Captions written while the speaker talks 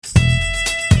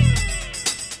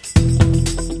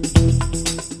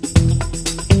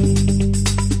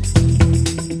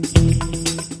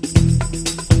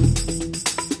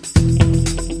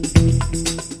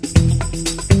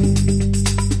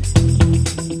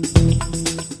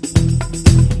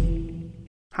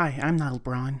Hi, I'm Niall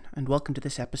Brown, and welcome to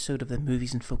this episode of the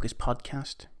Movies in Focus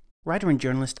podcast. Writer and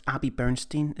journalist Abby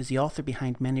Bernstein is the author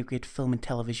behind many great film and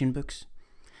television books,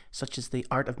 such as The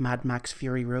Art of Mad Max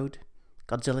Fury Road,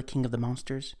 Godzilla King of the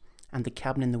Monsters, and The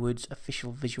Cabin in the Woods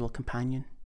official visual companion.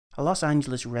 A Los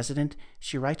Angeles resident,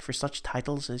 she writes for such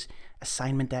titles as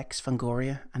Assignment X,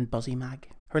 Fangoria, and Buzzy Mag.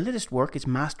 Her latest work is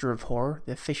Master of Horror,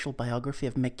 the official biography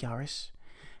of Mick Garris,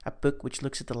 a book which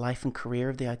looks at the life and career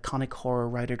of the iconic horror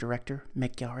writer-director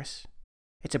Mick Garris.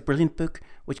 It's a brilliant book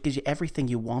which gives you everything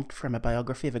you want from a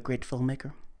biography of a great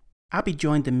filmmaker. Abby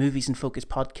joined the Movies in Focus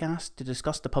podcast to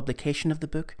discuss the publication of the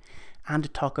book and to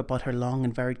talk about her long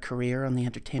and varied career on the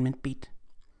entertainment beat.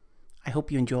 I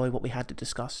hope you enjoy what we had to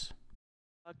discuss.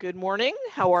 Good morning.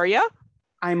 How are you?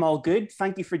 I'm all good.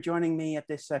 Thank you for joining me at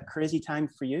this crazy time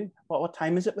for you. What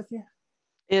time is it with you?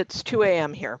 It's 2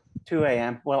 a.m. here. 2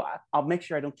 a.m. Well, I'll make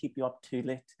sure I don't keep you up too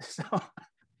late. So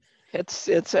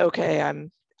It's okay.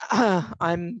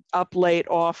 I'm up late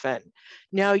often.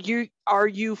 Now, are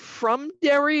you from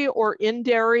Derry or in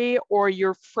Derry, or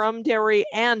you're from Derry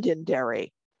and in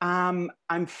Derry? I'm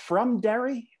from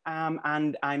Derry,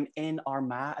 and I'm in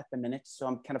Armagh at the minute, so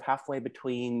I'm kind of halfway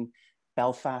between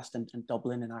Belfast and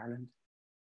Dublin in Ireland.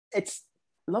 It's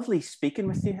lovely speaking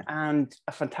with you, and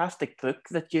a fantastic book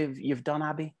that you've done,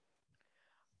 Abby.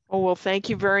 Oh, well, thank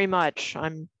you very much.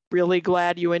 I'm really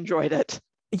glad you enjoyed it.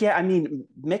 Yeah, I mean,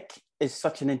 Mick is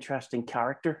such an interesting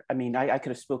character. I mean, I could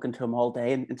have spoken to him all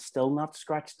day and still not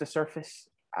scratched the surface.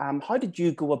 How did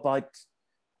you go about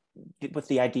with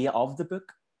the idea of the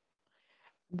book?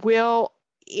 Well,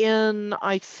 in,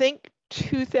 I think,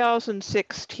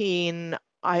 2016,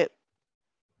 at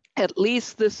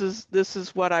least this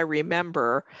is what I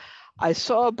remember. I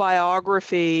saw a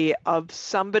biography of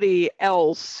somebody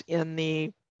else in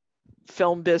the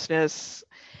film business,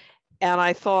 and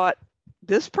I thought,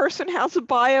 this person has a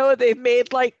bio. They've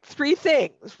made like 3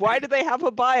 things. Why do they have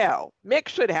a bio? Mick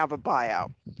should have a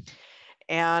bio.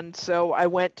 And so I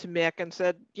went to Mick and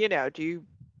said,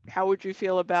 how would you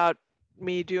feel about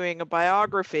me doing a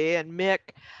biography? And Mick,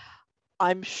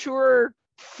 I'm sure,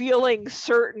 feeling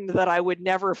certain that I would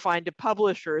never find a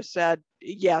publisher, said,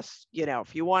 yes,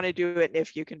 if you want to do it and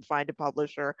if you can find a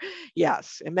publisher,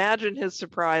 yes. Imagine his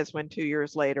surprise when 2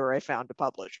 years later I found a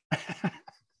publisher.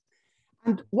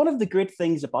 And one of the great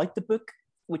things about the book,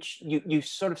 which you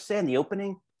sort of say in the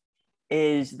opening,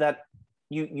 is that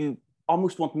you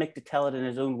almost want Mick to tell it in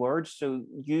his own words, so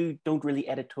you don't really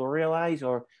editorialize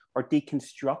or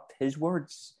deconstruct his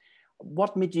words.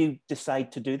 What made you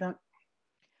decide to do that?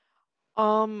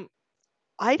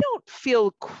 I don't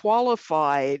feel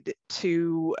qualified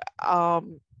to,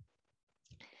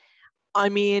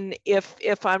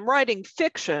 if I'm writing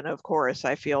fiction, of course,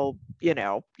 I feel,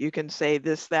 you can say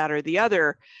this, that, or the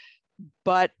other,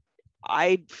 but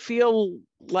I feel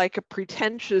like a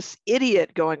pretentious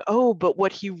idiot going, oh, but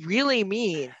what he really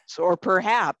means, or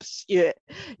perhaps,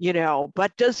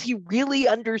 but does he really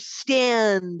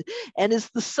understand? And is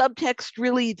the subtext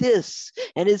really this?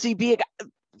 And is he being,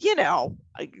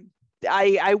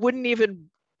 I wouldn't even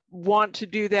want to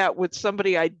do that with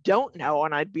somebody I don't know,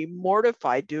 and I'd be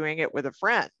mortified doing it with a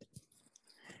friend.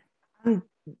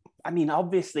 I mean,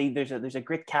 obviously, there's a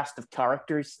great cast of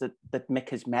characters that Mick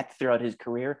has met throughout his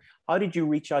career. How did you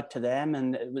reach out to them?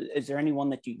 And is there anyone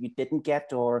that you didn't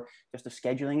get, or just the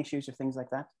scheduling issues or things like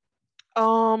that?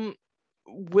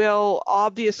 Well,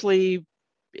 obviously,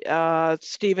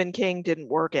 Stephen King didn't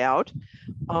work out.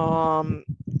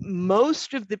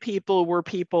 Most of the people were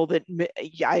people that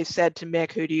I said to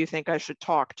Mick, who do you think I should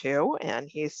talk to? And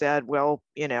he said, well,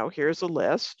 here's a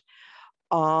list.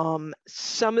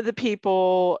 Some of the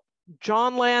people,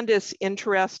 John Landis,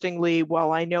 interestingly,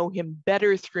 while I know him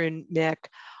better through Mick,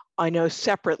 I know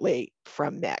separately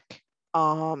from Mick.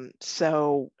 And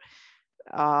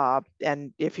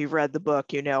if you've read the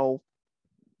book,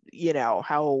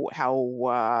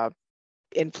 how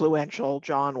influential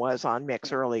John was on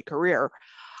Mick's early career.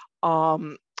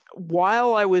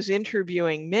 While I was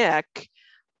interviewing Mick,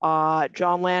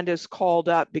 John Landis called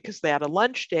up because they had a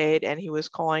lunch date, and he was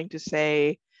calling to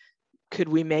say, could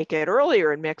we make it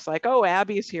earlier? And Mick's like, oh,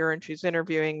 Abby's here and she's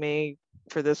interviewing me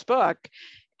for this book.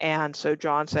 And so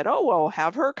John said, oh, well,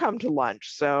 have her come to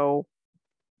lunch. So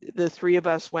the 3 of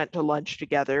us went to lunch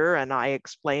together, and I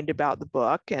explained about the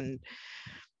book, and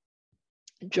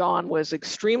John was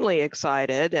extremely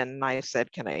excited, and I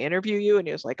said, can I interview you? And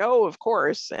he was like, oh, of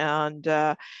course. And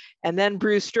then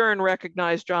Bruce Stern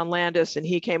recognized John Landis, and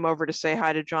he came over to say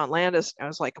hi to John Landis. And I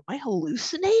was like, am I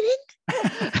hallucinating?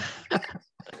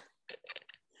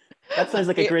 That sounds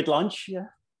like a great lunch. Yeah.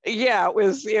 Yeah, it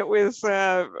was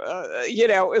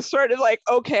sort of like,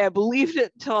 okay, I believed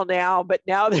it until now, but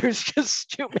now there's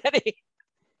just too many.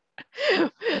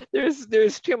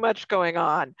 there's too much going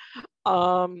on.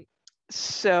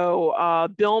 So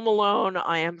Bill Malone,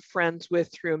 I am friends with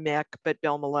through Mick, but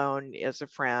Bill Malone is a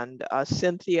friend.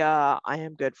 Cynthia, I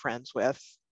am good friends with.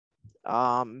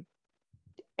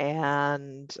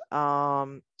 And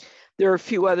there are a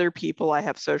few other people I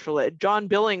have John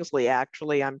Billingsley,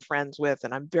 actually, I'm friends with,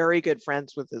 and I'm very good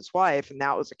friends with his wife. And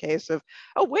that was a case of,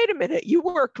 oh, wait a minute, you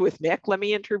worked with Mick, let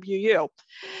me interview you.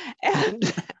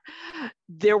 And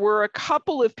there were a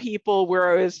couple of people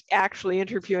where I was actually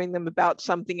interviewing them about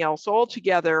something else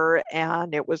altogether.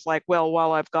 And it was like, well,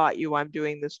 while I've got you, I'm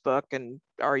doing this book, and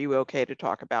are you okay to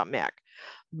talk about Mick?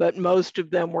 But most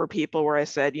of them were people where I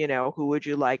said, who would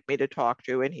you like me to talk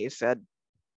to? And he said,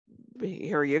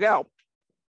 here you go.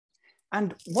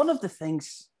 And one of the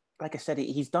things, like I said,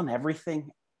 he's done everything.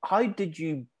 How did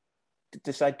you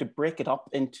decide to break it up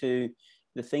into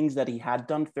the things that he had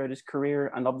done throughout his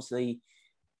career, and obviously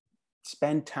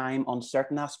spend time on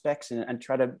certain aspects and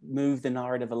try to move the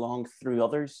narrative along through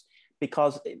others?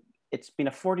 Because it's been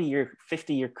a 40-year,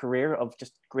 50-year career of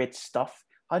just great stuff.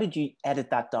 How did you edit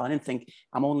that down and think,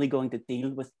 I'm only going to deal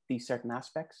with these certain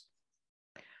aspects?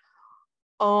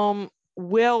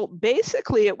 Well,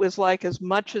 basically, it was like as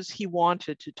much as he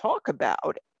wanted to talk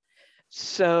about.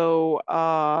 So,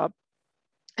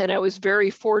 and I was very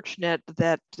fortunate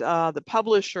that the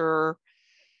publisher,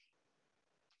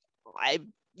 I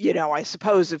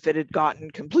suppose if it had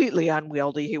gotten completely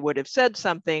unwieldy, he would have said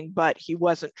something, but he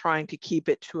wasn't trying to keep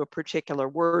it to a particular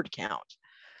word count.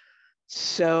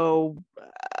 So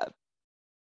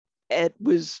it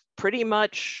was pretty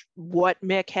much what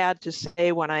Mick had to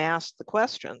say when I asked the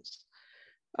questions.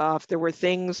 If there were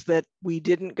things that we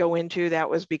didn't go into, that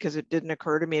was because it didn't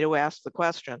occur to me to ask the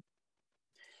question.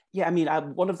 Yeah, I mean,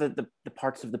 one of the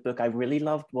parts of the book I really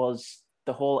loved was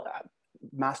the whole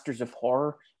Masters of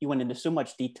Horror. You went into so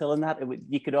much detail in that.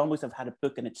 You could almost have had a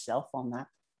book in itself on that.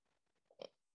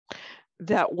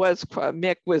 That was,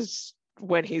 Mick was,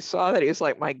 when he saw that, he was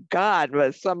like, my God,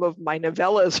 but some of my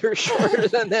novellas are shorter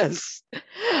than this.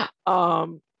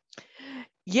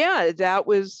 Yeah, that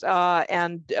was,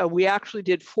 and we actually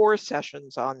did 4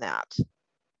 sessions on that.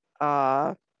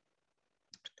 I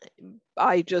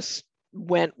just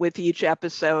went with each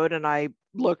episode and I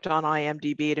looked on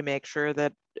IMDb to make sure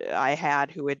that I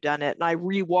had who had done it, and I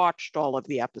rewatched all of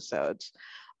the episodes.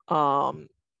 Well,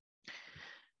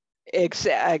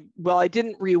 I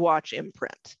didn't rewatch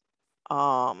Imprint,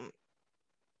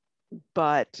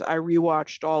 but I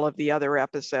rewatched all of the other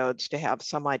episodes to have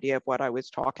some idea of what I was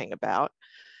talking about.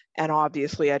 And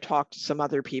obviously, I talked to some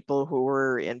other people who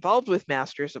were involved with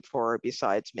Masters of Horror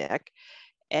besides Mick,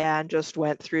 and just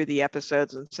went through the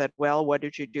episodes and said, well, what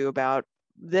did you do about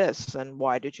this? And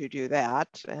why did you do that?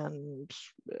 And,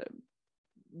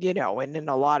 and in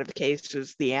a lot of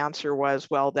cases, the answer was,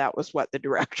 well, that was what the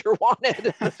director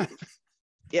wanted.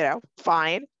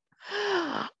 Fine.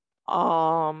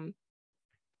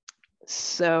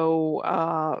 So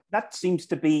that seems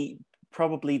to be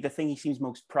probably the thing he seems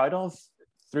most proud of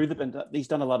he's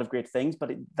done a lot of great things, but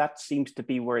that seems to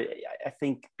be where I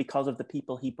think, because of the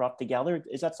people he brought together,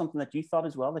 is that something that you thought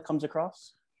as well that comes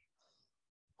across?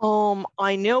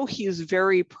 I know he's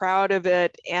very proud of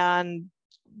it, and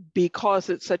because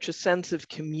it's such a sense of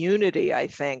community, I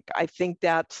think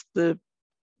that's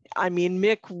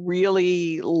Mick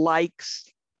really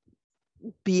likes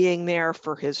being there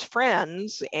for his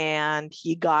friends, and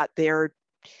he got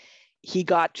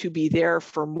to be there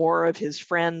for more of his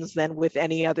friends than with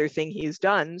any other thing he's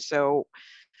done. So,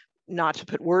 not to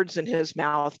put words in his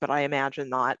mouth, but I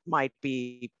imagine that might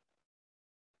be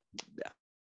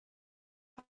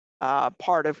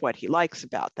part of what he likes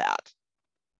about that.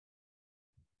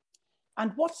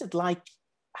 And what's it like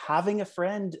having a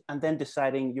friend and then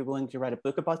deciding you're going to write a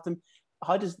book about them?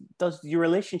 How does your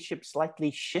relationship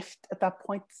slightly shift at that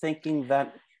point, thinking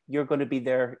that you're going to be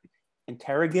their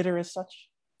interrogator as such?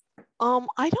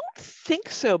 I don't think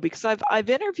so, because I've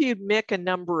interviewed Mick a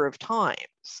number of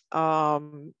times.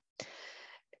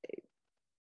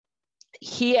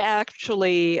 He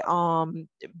actually,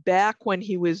 back when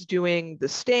he was doing The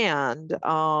Stand,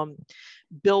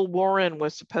 Bill Warren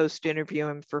was supposed to interview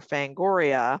him for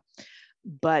Fangoria,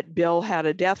 but Bill had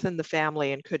a death in the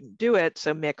family and couldn't do it.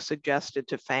 So Mick suggested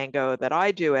to Fango that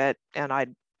I do it, and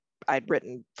I'd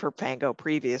written for Fango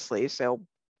previously, so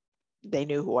they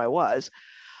knew who I was.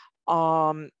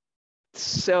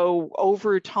 So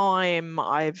over time,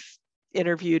 I've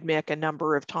interviewed Mick a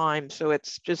number of times. So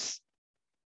it's just,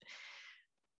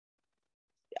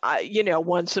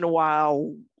 once in a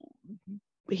while,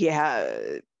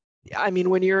 I mean,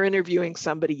 when you're interviewing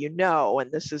somebody, you know,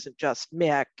 and this isn't just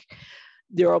Mick,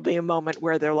 there will be a moment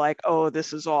where they're like, oh,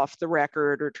 this is off the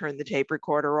record, or turn the tape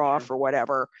recorder off, or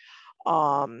whatever.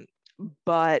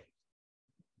 But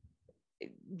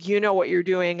you know what you're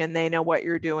doing and they know what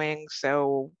you're doing.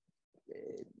 So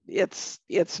it's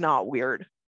not weird.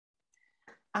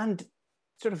 And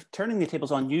sort of turning the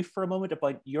tables on you for a moment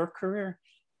about your career,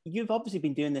 you've obviously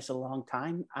been doing this a long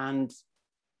time, and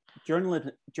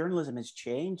journalism has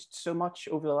changed so much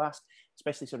over the last,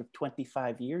 especially sort of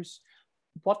 25 years.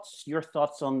 What's your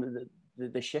thoughts on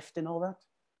the shift in all that?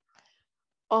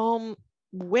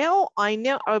 Well, I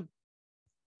know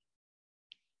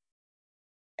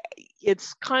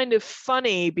it's kind of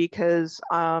funny because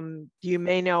you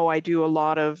may know I do a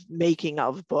lot of making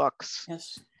of books.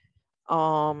 Yes.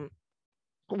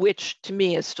 Which to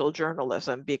me is still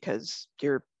journalism, because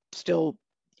you're still,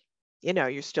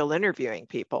 you're still interviewing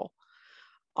people.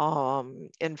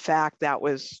 In fact, that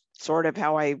was sort of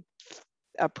how I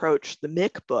approached the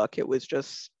Mick book. It was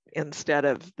just, instead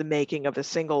of the making of a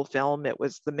single film, it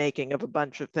was the making of a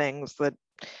bunch of things that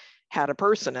had a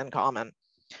person in common.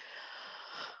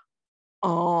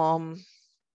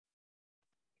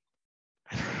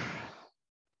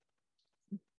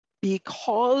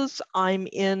 Because I'm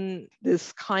in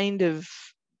this kind of,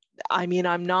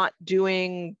 I'm not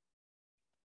doing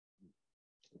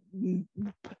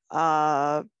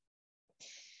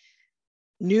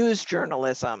news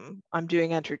journalism, I'm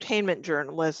doing entertainment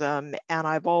journalism, and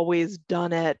I've always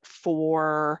done it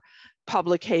for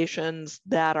publications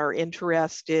that are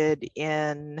interested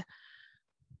in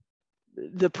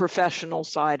the professional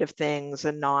side of things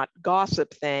and not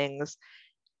gossip things.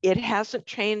 It hasn't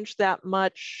changed that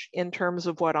much in terms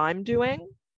of what I'm doing.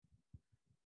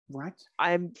 Right.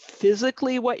 I'm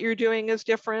physically, what you're doing is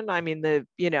different. I mean, the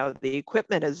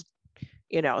equipment is,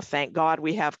 thank God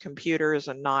we have computers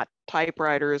and not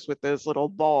typewriters with those little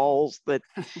balls that,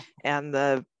 and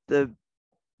the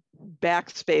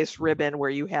backspace ribbon where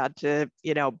you had to,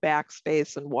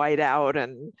 backspace and white out,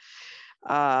 and,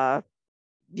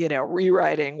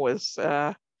 rewriting was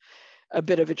a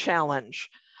bit of a challenge.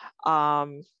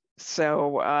 And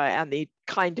the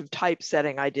kind of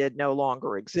typesetting I did no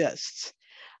longer exists.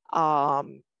 I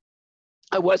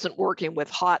wasn't working with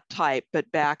hot type,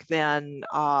 but back then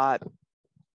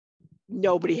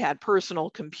nobody had personal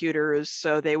computers,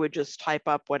 so they would just type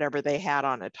up whatever they had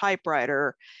on a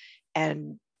typewriter,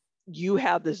 and you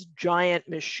had this giant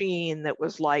machine that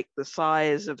was like the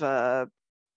size of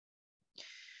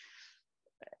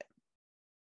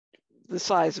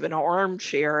an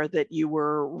armchair that you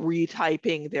were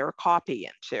retyping their copy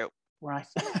into. Right.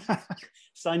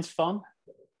 Sounds fun.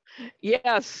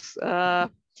 Yes.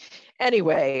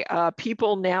 Anyway,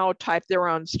 people now type their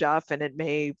own stuff, and it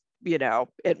may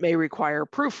require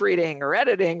proofreading or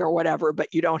editing or whatever,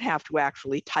 but you don't have to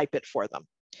actually type it for them.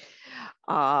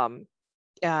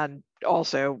 And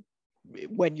also,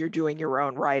 when you're doing your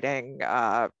own writing,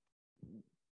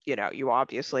 you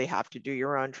obviously have to do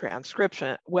your own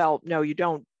transcription. Well, no, you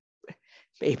don't.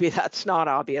 Maybe that's not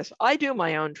obvious. I do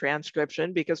my own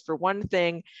transcription because, for one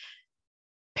thing,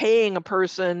 paying a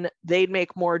person, they'd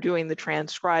make more doing the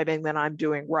transcribing than I'm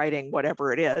doing writing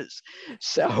whatever it is.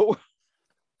 So,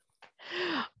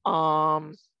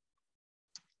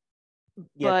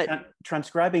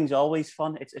 transcribing is always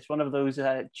fun. It's one of those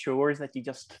chores that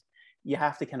you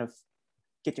have to kind of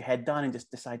get your head down and just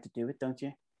decide to do it, don't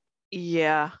you?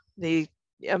 Yeah, the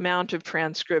amount of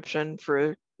transcription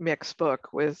for Mick's book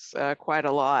was quite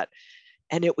a lot,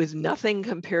 and it was nothing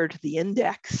compared to the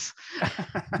index.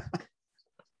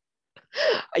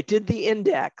 I did the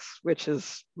index, which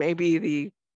is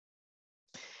maybe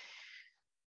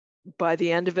by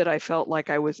the end of it, I felt like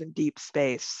I was in deep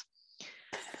space.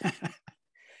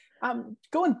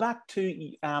 Going back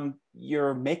to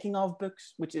your making of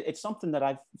books, which it's something that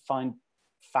I've found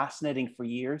fascinating for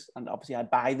years, and obviously I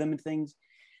buy them and things.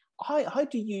 How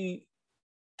do you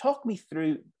talk me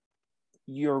through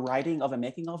your writing of a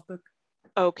making of book?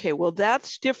 Okay, well,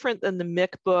 that's different than the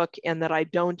Mick book, in that I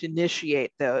don't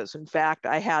initiate those. In fact,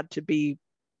 I had to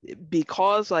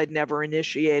because I'd never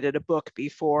initiated a book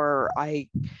before, I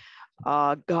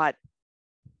got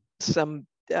some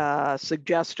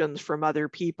suggestions from other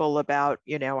people about,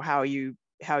 how you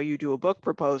do a book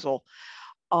proposal.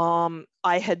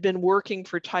 I had been working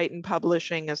for Titan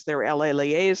Publishing as their LA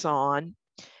liaison,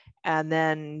 and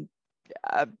then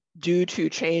due to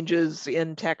changes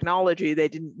in technology, they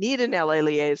didn't need an LA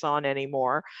liaison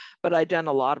anymore, but I'd done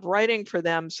a lot of writing for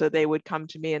them. So they would come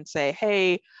to me and say,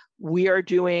 hey, we are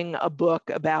doing a book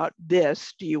about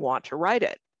this. Do you want to write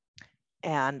it?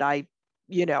 And I,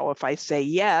 if I say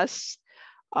yes,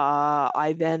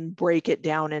 I then break it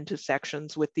down into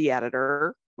sections with the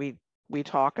editor. We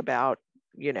talk about,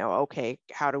 okay,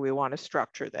 how do we want to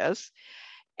structure this?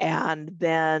 And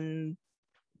then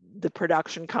the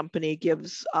production company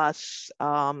gives us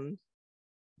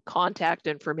contact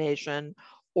information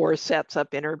or sets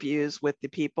up interviews with the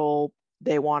people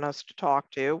they want us to talk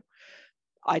to.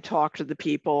 I talk to the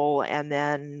people, and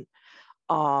then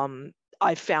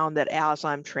I found that as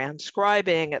I'm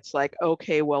transcribing, it's like,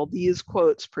 okay, well, these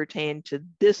quotes pertain to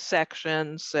this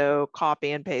section, so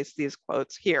copy and paste these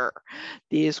quotes here.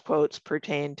 These quotes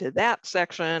pertain to that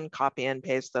section, copy and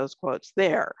paste those quotes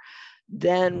there.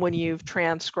 Then when you've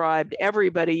transcribed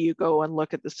everybody, you go and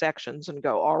look at the sections and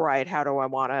go, all right, how do I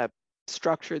want to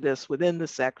structure this within the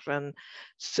section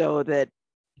so that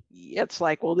it's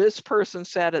like, well, this person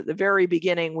said at the very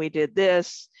beginning we did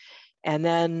this, and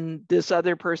then this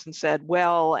other person said,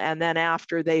 well, and then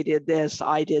after they did this,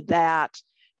 I did that,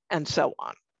 and so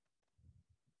on.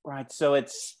 Right. So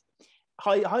it's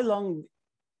how long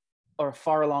or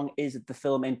far along is it the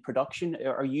film in production?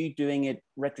 Are you doing it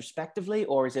retrospectively,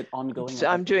 or is it ongoing? So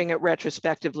I'm doing it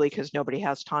retrospectively because nobody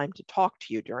has time to talk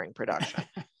to you during production.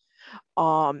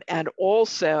 And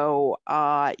also,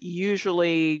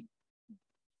 usually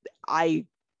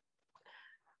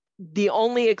the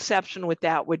only exception with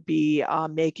that would be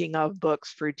making of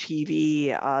books for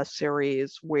TV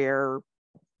series where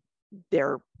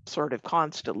they're sort of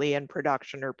constantly in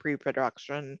production or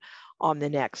pre-production on the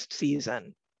next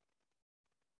season.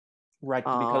 Right,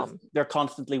 because they're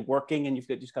constantly working and you've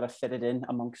just got to fit it in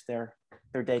amongst their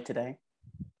day-to-day.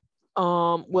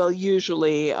 Well,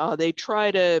 usually they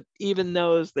try to, even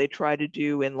those they try to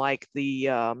do in like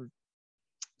the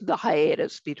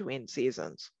hiatus between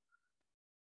seasons.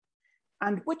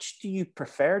 And which do you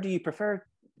prefer? Do you prefer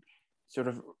sort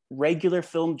of regular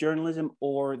film journalism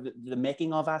or the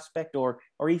making of aspect, or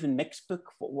even mixed book?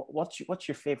 What's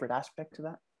your favorite aspect to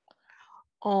that?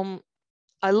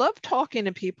 I love talking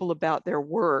to people about their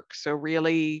work. So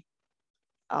really,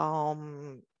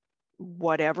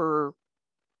 whatever.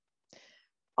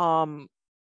 I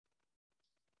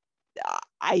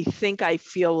think I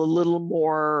feel a little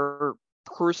more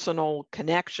personal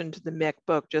connection to the Mick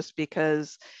book just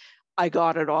because I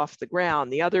got it off the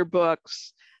ground. The other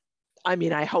books, I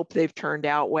mean, I hope they've turned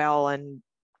out well, and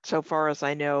so far as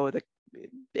I know,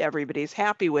 everybody's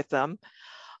happy with them,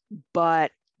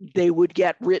 but they would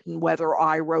get written whether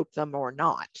I wrote them or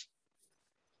not.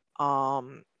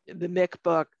 The Mick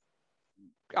book,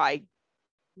 I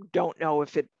don't know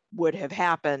if it would have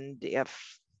happened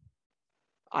if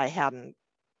I hadn't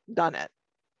done it.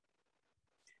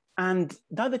 And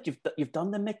now that you've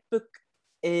done the Mick book,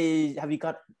 have you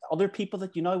got other people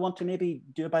that you now want to maybe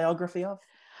do a biography of?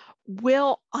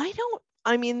 Well,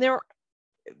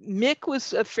 Mick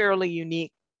was a fairly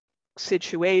unique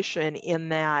situation in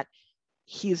that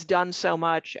he's done so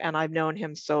much and I've known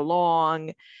him so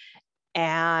long,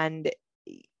 and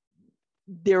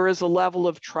there is a level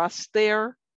of trust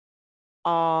there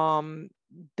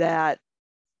that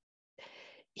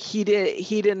he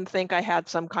didn't think I had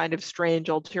some kind of strange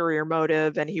ulterior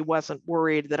motive, and he wasn't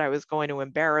worried that I was going to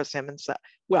embarrass him. And so,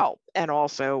 well, and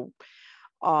also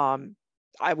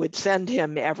I would send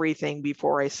him everything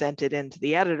before I sent it into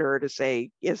the editor to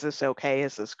say, is this okay?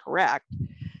 Is this correct?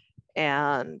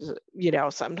 And,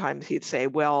 sometimes he'd say,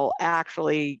 well,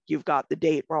 actually, you've got the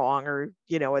date wrong, or,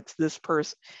 it's this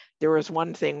person. There was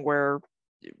one thing where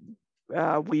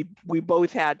we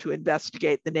both had to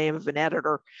investigate the name of an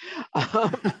editor,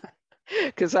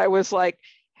 because I was like,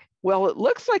 well, it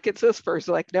looks like it's this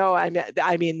person. Like, no,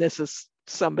 I mean, this is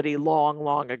somebody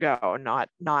long ago,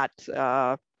 not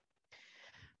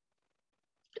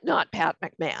Pat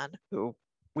McMahon, who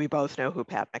we both know who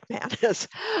Pat McMahon is.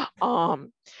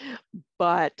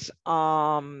 But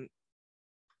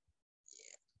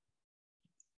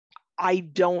I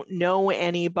don't know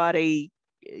anybody,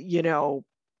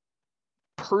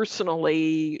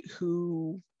 personally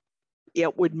who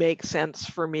it would make sense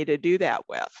for me to do that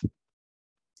with.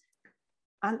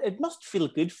 And it must feel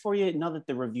good for you now that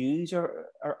the reviews are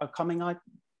coming out,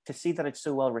 to see that it's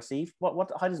so well received.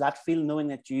 How does that feel, knowing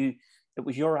that it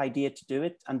was your idea to do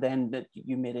it and then that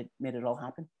you made it all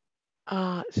happen?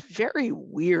 It's very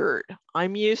weird.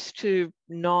 I'm used to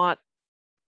not.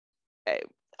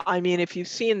 I mean, if you've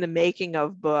seen the making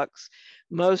of books,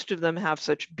 most of them have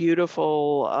such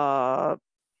beautiful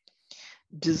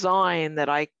design that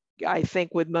I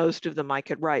think with most of them I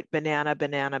could write banana,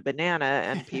 banana, banana,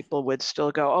 and people would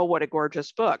still go, oh, what a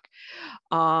gorgeous book.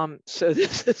 So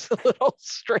this is a little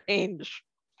strange.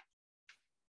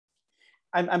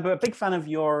 I'm a big fan of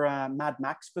your Mad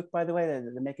Max book, by the way,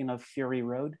 the making of Fury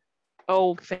Road.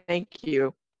 Oh, thank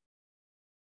you.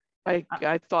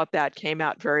 I thought that came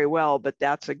out very well, but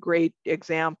that's a great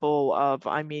example of,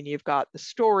 I mean, you've got the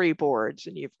storyboards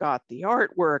and you've got the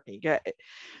artwork, and you get,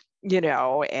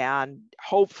 and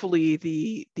hopefully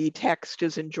the text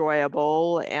is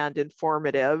enjoyable and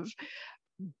informative,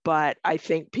 but I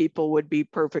think people would be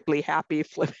perfectly happy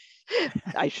flipping.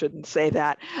 I shouldn't say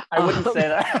that. I wouldn't say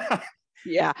that.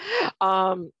 Yeah.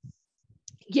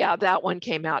 Yeah, that one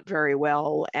came out very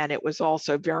well. And it was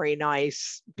also very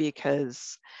nice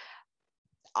because,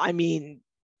 I mean,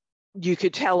 you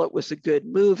could tell it was a good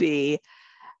movie.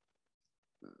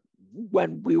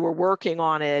 When we were working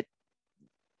on it,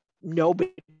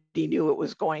 nobody knew it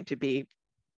was going to be,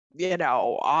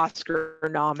 Oscar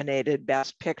nominated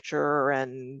Best Picture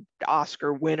and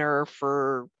Oscar winner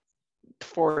for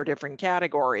 4 different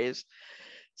categories.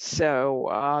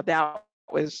 So that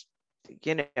was,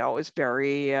 it was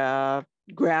very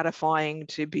gratifying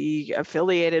to be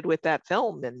affiliated with that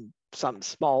film in some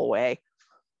small way.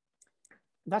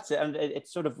 That's it. And it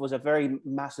sort of was a very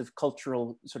massive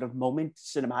cultural sort of moment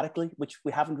cinematically, which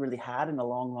we haven't really had in a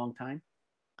long, long time.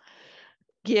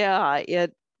 Yeah,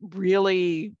 it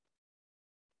really,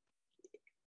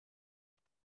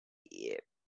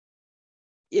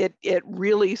 it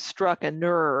really struck a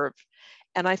nerve.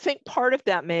 And I think part of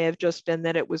that may have just been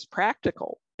that it was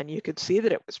practical, and you could see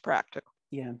that it was practical.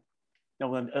 Yeah.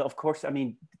 No, of course, I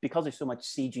mean, because there's so much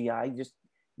CGI, just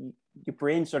your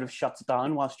brain sort of shuts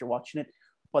down whilst you're watching it.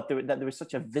 But there was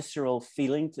such a visceral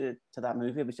feeling to that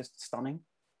movie. It was just stunning.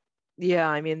 Yeah,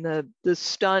 I mean, the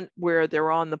stunt where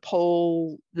they're on the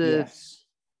pole, yes.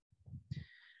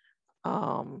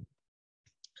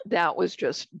 That was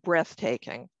just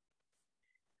breathtaking.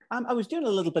 I was doing a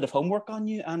little bit of homework on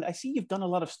you, and I see you've done a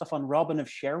lot of stuff on Robin of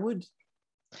Sherwood.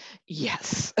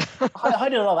 Yes. how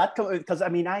did all that come? Because I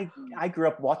mean, I grew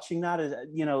up watching that,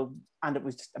 and it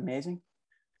was just amazing.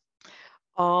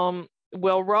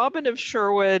 Well, Robin of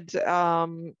Sherwood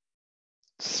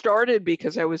started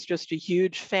because I was just a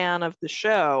huge fan of the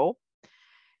show,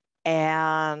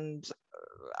 and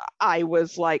I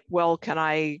was like, well,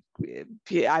 I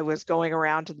was going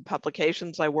around to the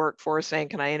publications I worked for saying,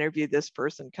 can I interview this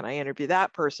person? Can I interview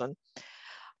that person?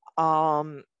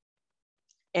 And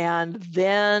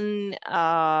then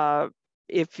have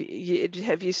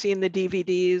you seen the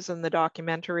DVDs and the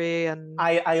documentary? And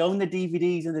I own the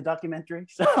DVDs and the documentary.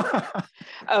 So.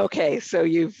 Okay, so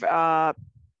you've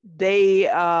the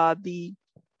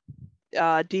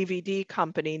DVD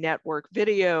company Network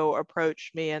Video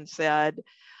approached me and said,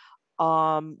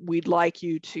 we'd like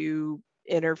you to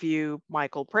interview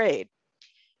Michael Praed.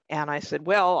 And I said,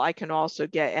 well, I can also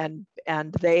get,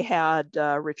 and they had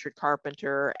Richard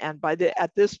Carpenter. And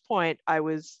at this point, I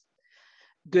was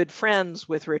good friends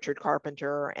with Richard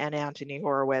Carpenter and Anthony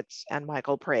Horowitz and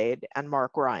Michael Praed and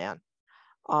Mark Ryan.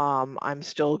 I'm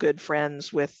still good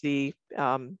friends with the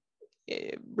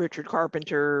Richard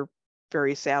Carpenter,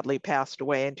 very sadly passed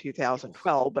away in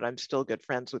 2012, but I'm still good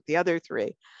friends with the other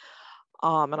 3.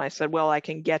 And I said, well, I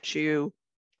can get you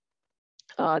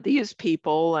these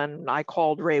people. And I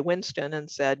called Ray Winston and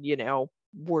said,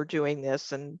 we're doing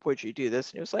this, and would you do this?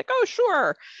 And he was like, oh,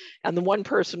 sure. And the one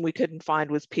person we couldn't find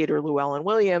was Peter Llewellyn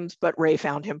Williams, but Ray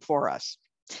found him for us.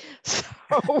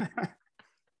 So,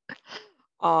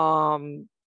 and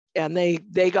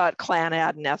they got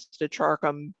Clannad and Esta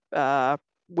Charkham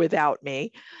without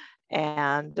me.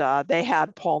 And they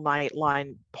had Paul Knight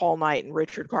and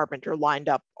Richard Carpenter lined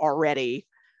up already,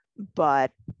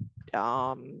 but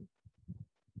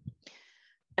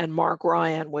and Mark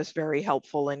Ryan was very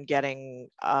helpful in getting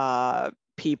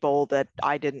people that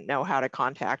I didn't know how to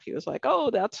contact. He was like,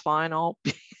 oh, that's fine,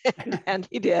 and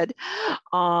he did.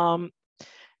 And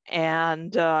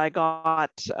I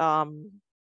got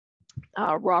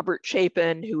Robert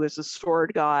Chapin, who is a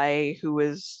sword guy who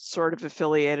is sort of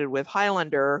affiliated with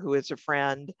Highlander, who is a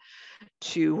friend,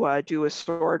 to do a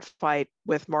sword fight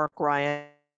with Mark Ryan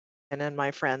in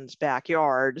my friend's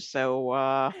backyard,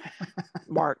 so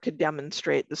Mark could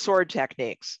demonstrate the sword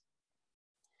techniques.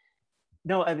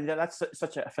 No, I mean, that's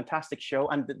such a fantastic show,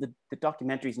 and the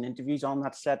documentaries and interviews on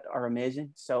that set are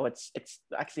amazing. So it's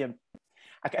actually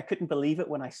I couldn't believe it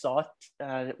when I saw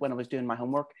it when I was doing my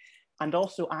homework. And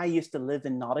also, I used to live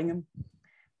in Nottingham,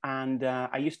 and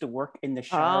I used to work in the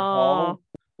Shire Hall,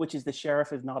 which is the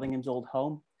Sheriff of Nottingham's old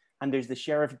home. And there's the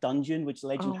Sheriff Dungeon, which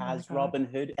legend has Robin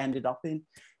Hood ended up in.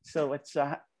 So it's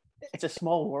a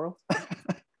small world.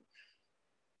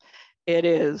 It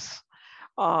is.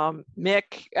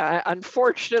 Mick,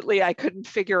 unfortunately, I couldn't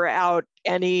figure out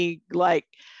any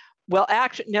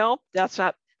actually, no, that's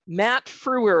not. Matt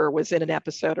Frewer was in an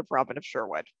episode of Robin of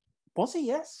Sherwood. Was he?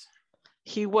 Yes.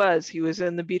 He was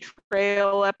in the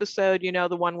Betrayal episode, you know,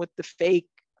 the one with the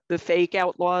fake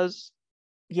outlaws.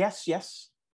 Yes, yes.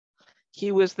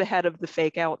 He was the head of the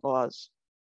fake outlaws.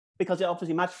 Because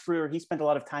obviously Matt Frewer, he spent a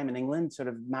lot of time in England, sort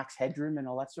of Max Headroom and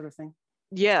all that sort of thing.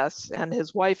 Yes, and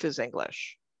his wife is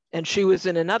English. And she was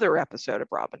in another episode of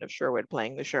Robin of Sherwood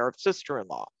playing the sheriff's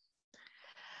sister-in-law.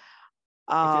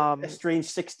 A strange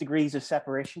 6 degrees of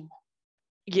separation.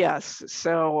 Yes,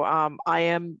 so I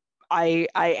am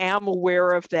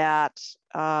aware of that.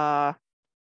 I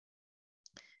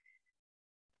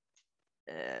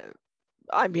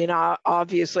mean,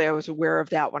 obviously, I was aware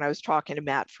of that when I was talking to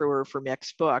Matt Frewer for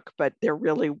Mick's book, but there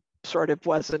really sort of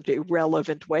wasn't a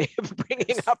relevant way of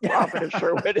bringing up Robin of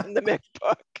Sherwood in the Mick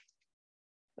book.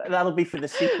 That'll be for the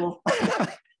sequel.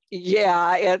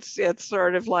 Yeah, it's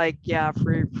sort of like, yeah,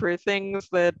 for things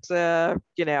that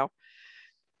you know,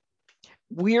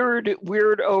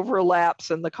 weird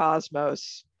overlaps in the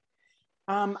cosmos.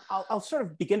 I'll sort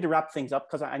of begin to wrap things up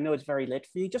because I know it's very late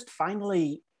for you. Just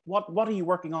finally, what are you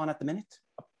working on at the minute?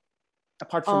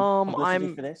 Apart from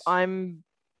publicity for this?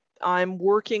 I'm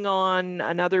working on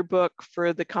another book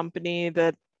for the company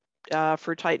that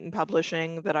for Titan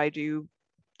Publishing that I do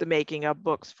the making of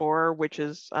books for, which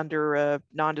is under a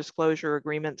non-disclosure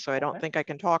agreement, so I don't think I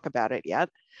can talk about it yet.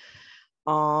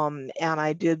 And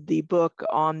I did the book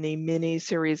on the mini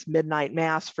series Midnight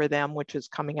Mass for them, which is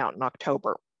coming out in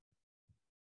October.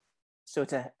 So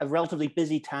it's a relatively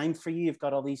busy time for you. You've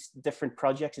got all these different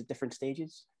projects at different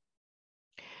stages.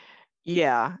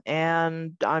 Yeah,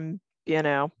 and I'm, you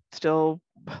know, still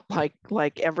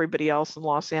like everybody else in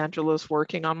Los Angeles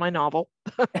working on my novel.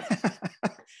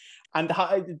 And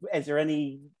is there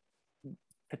any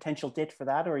potential date for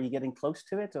that, or are you getting close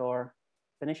to it, or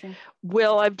finishing?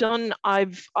 Well, I've done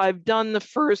the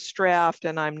first draft,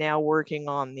 and I'm now working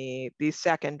on the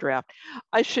second draft.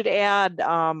 I should add,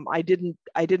 I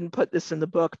didn't put this in the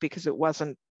book because it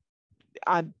wasn't.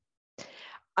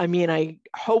 I mean,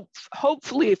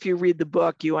 hopefully if you read the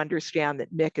book, you understand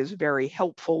that Mick is very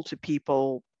helpful to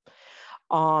people.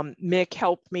 Mick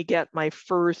helped me get my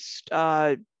first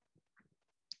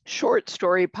short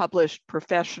story published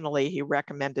professionally. He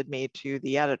recommended me to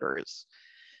the editors.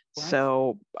 Right.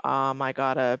 So I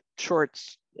got a short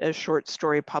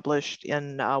story published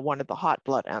in one of the Hot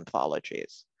Blood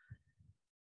anthologies.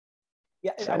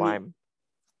 Yeah, so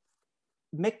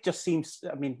Mick just seems,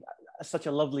 I mean, such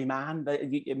a lovely man.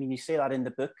 You say that in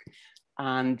the book,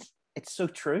 and it's so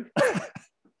true.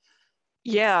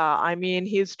 Yeah, I mean,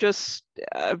 he's just,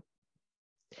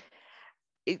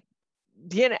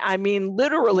 you know, I mean,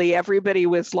 literally everybody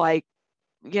was like,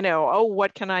 you know, oh,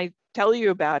 what can I tell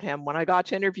you about him? When I got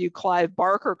to interview Clive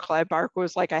Barker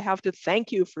was like, I have to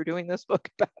thank you for doing this book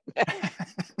about Mick.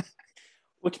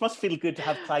 Which must feel good to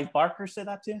have Clive Barker say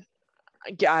that to you.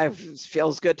 Yeah, it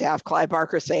feels good to have Clive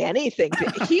Barker say anything.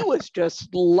 He was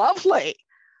just lovely.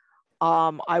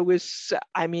 I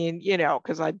mean, you know,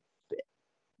 because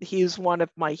he's one of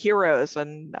my heroes,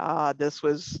 and this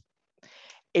was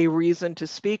a reason to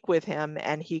speak with him,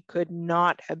 and he could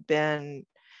not have been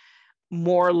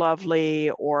more lovely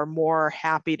or more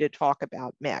happy to talk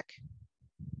about Mick.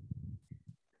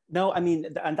 No, I mean,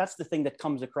 and that's the thing that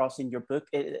comes across in your book.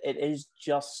 It is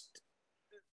just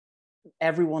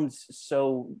everyone's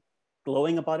so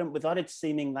glowing about him without it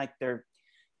seeming like they're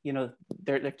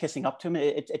kissing up to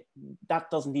him. That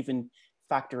doesn't even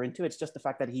factor into it. It's just the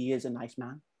fact that he is a nice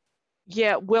man.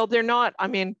 Yeah, well, they're not. I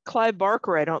mean, Clive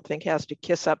Barker, I don't think has to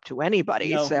kiss up to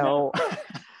anybody. No, so,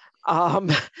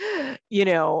 you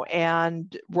know,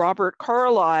 and Robert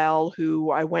Carlyle,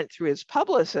 who I went through his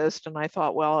publicist, and I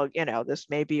thought, well, you know, this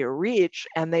may be a reach.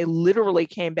 And they literally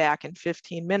came back in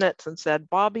 15 minutes and said,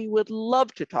 Bobby would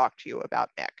love to talk to you about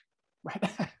Mick. Right.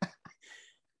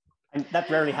 And that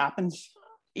rarely happens.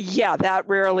 Yeah, that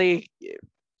rarely.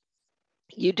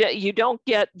 You don't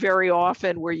get very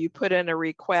often where you put in a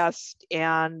request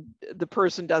and the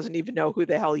person doesn't even know who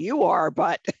the hell you are,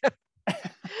 but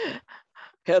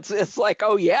it's like,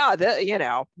 oh yeah, you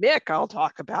know, Mick, I'll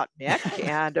talk about Mick.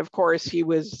 And of course he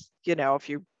was, you know, if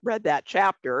you read that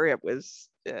chapter, it was,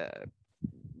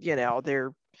 you know,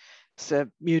 it's a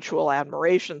mutual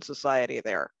admiration society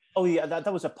there. Oh yeah,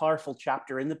 that was a powerful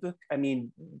chapter in the book. I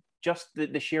mean, just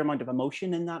the sheer amount of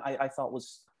emotion in that, I thought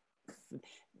was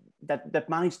that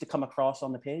managed to come across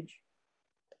on the page.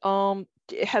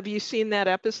 Have you seen that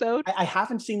episode? I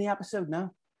haven't seen the episode, no.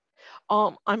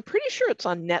 I'm pretty sure it's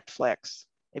on Netflix.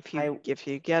 If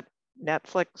you get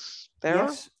Netflix there.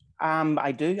 Yes,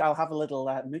 I do. I'll have a little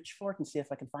mooch for it and see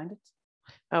if I can find it.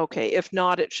 Okay, if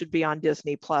not, it should be on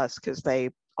Disney Plus because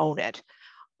they own it.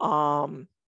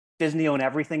 Disney own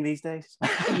everything these days.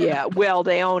 Yeah, well,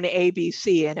 they own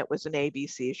ABC, and it was an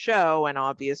ABC show, and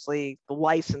obviously the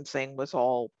licensing was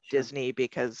all Disney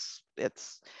because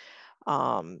it's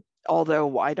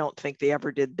although I don't think they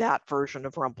ever did that version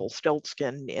of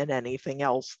Rumpelstiltskin in anything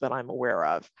else that I'm aware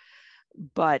of.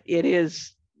 But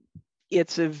it's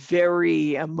a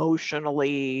very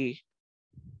emotionally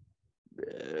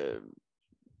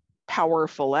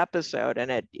powerful episode, and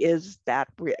it is that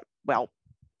well,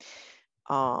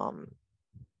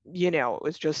 it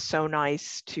was just so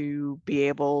nice to be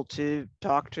able to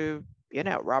talk to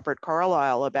Robert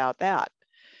Carlyle about that.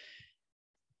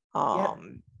 Yeah.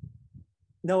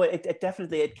 No, it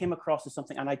definitely, it came across as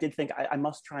something, and I did think I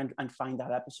must try and find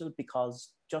that episode, because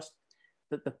just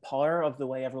the power of the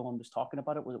way everyone was talking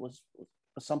about it was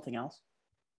something else.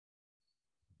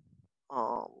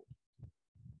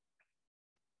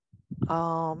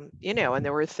 And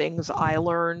there were things I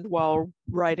learned while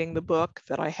writing the book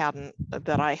that I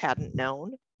hadn't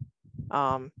known.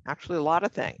 Actually, a lot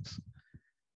of things.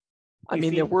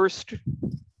 There were.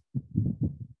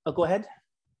 Oh, go ahead.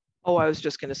 Oh, I was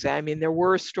just going to say, there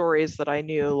were stories that I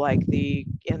knew, like the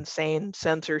insane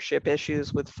censorship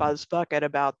issues with Fuzzbucket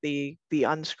about the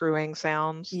unscrewing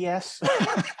sounds. Yes.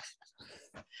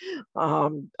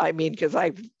 Because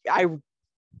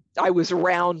I was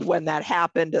around when that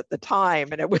happened at the time,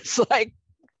 and it was like,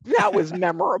 that was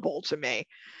memorable to me.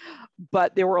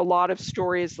 But there were a lot of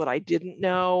stories that I didn't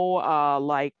know,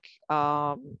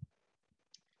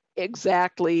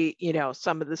 exactly,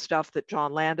 some of the stuff that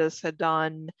John Landis had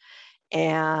done.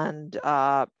 And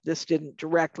this didn't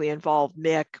directly involve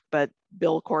Mick, but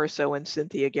Bill Corso and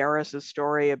Cynthia Garris's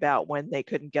story about when they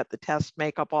couldn't get the test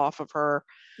makeup off of her.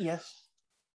 Yes.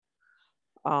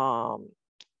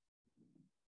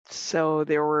 So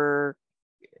there were,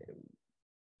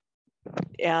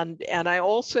 and I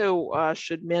also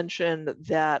should mention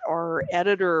that our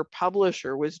editor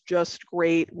publisher was just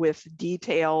great with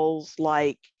details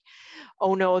like,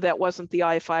 oh no, that wasn't the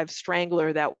I-5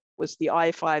 Strangler, that was the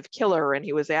I-5 Killer, and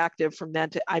he was active from then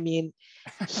to,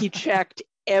 he checked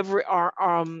every,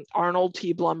 Arnold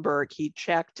T. Blumberg, he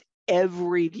checked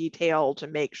every detail to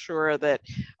make sure that,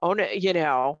 oh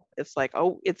no, it's like,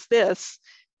 oh, it's this.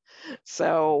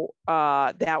 So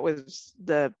that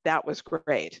was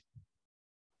great.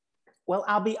 Well,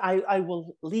 Abby, I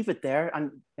will leave it there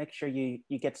and make sure you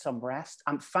get some rest.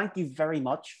 Thank you very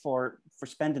much for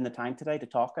spending the time today to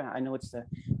talk. I know it's the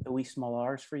wee small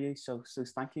hours for you, so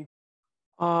thank you.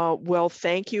 Well,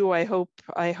 thank you. I hope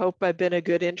I've been a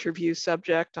good interview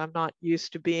subject. I'm not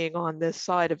used to being on this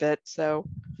side of it, so.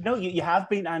 No, you have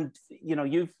been, and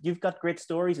you've got great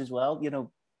stories as well.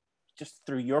 Just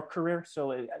through your career.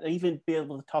 So even be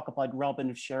able to talk about Robin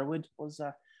of Sherwood was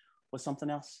something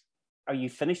else. Are you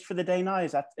finished for the day now?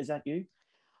 Is that you?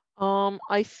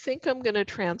 I think I'm going to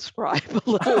transcribe a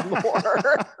little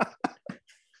more.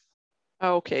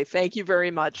 Okay, thank you very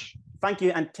much. Thank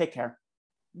you, and take care.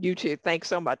 You too. Thanks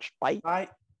so much. Bye. Bye.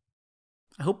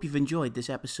 I hope you've enjoyed this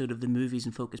episode of the Movies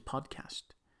in Focus podcast.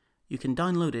 You can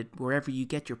download it wherever you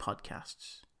get your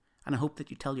podcasts, and I hope that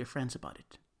you tell your friends about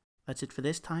it. That's it for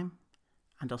this time,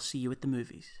 and I'll see you at the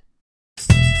movies.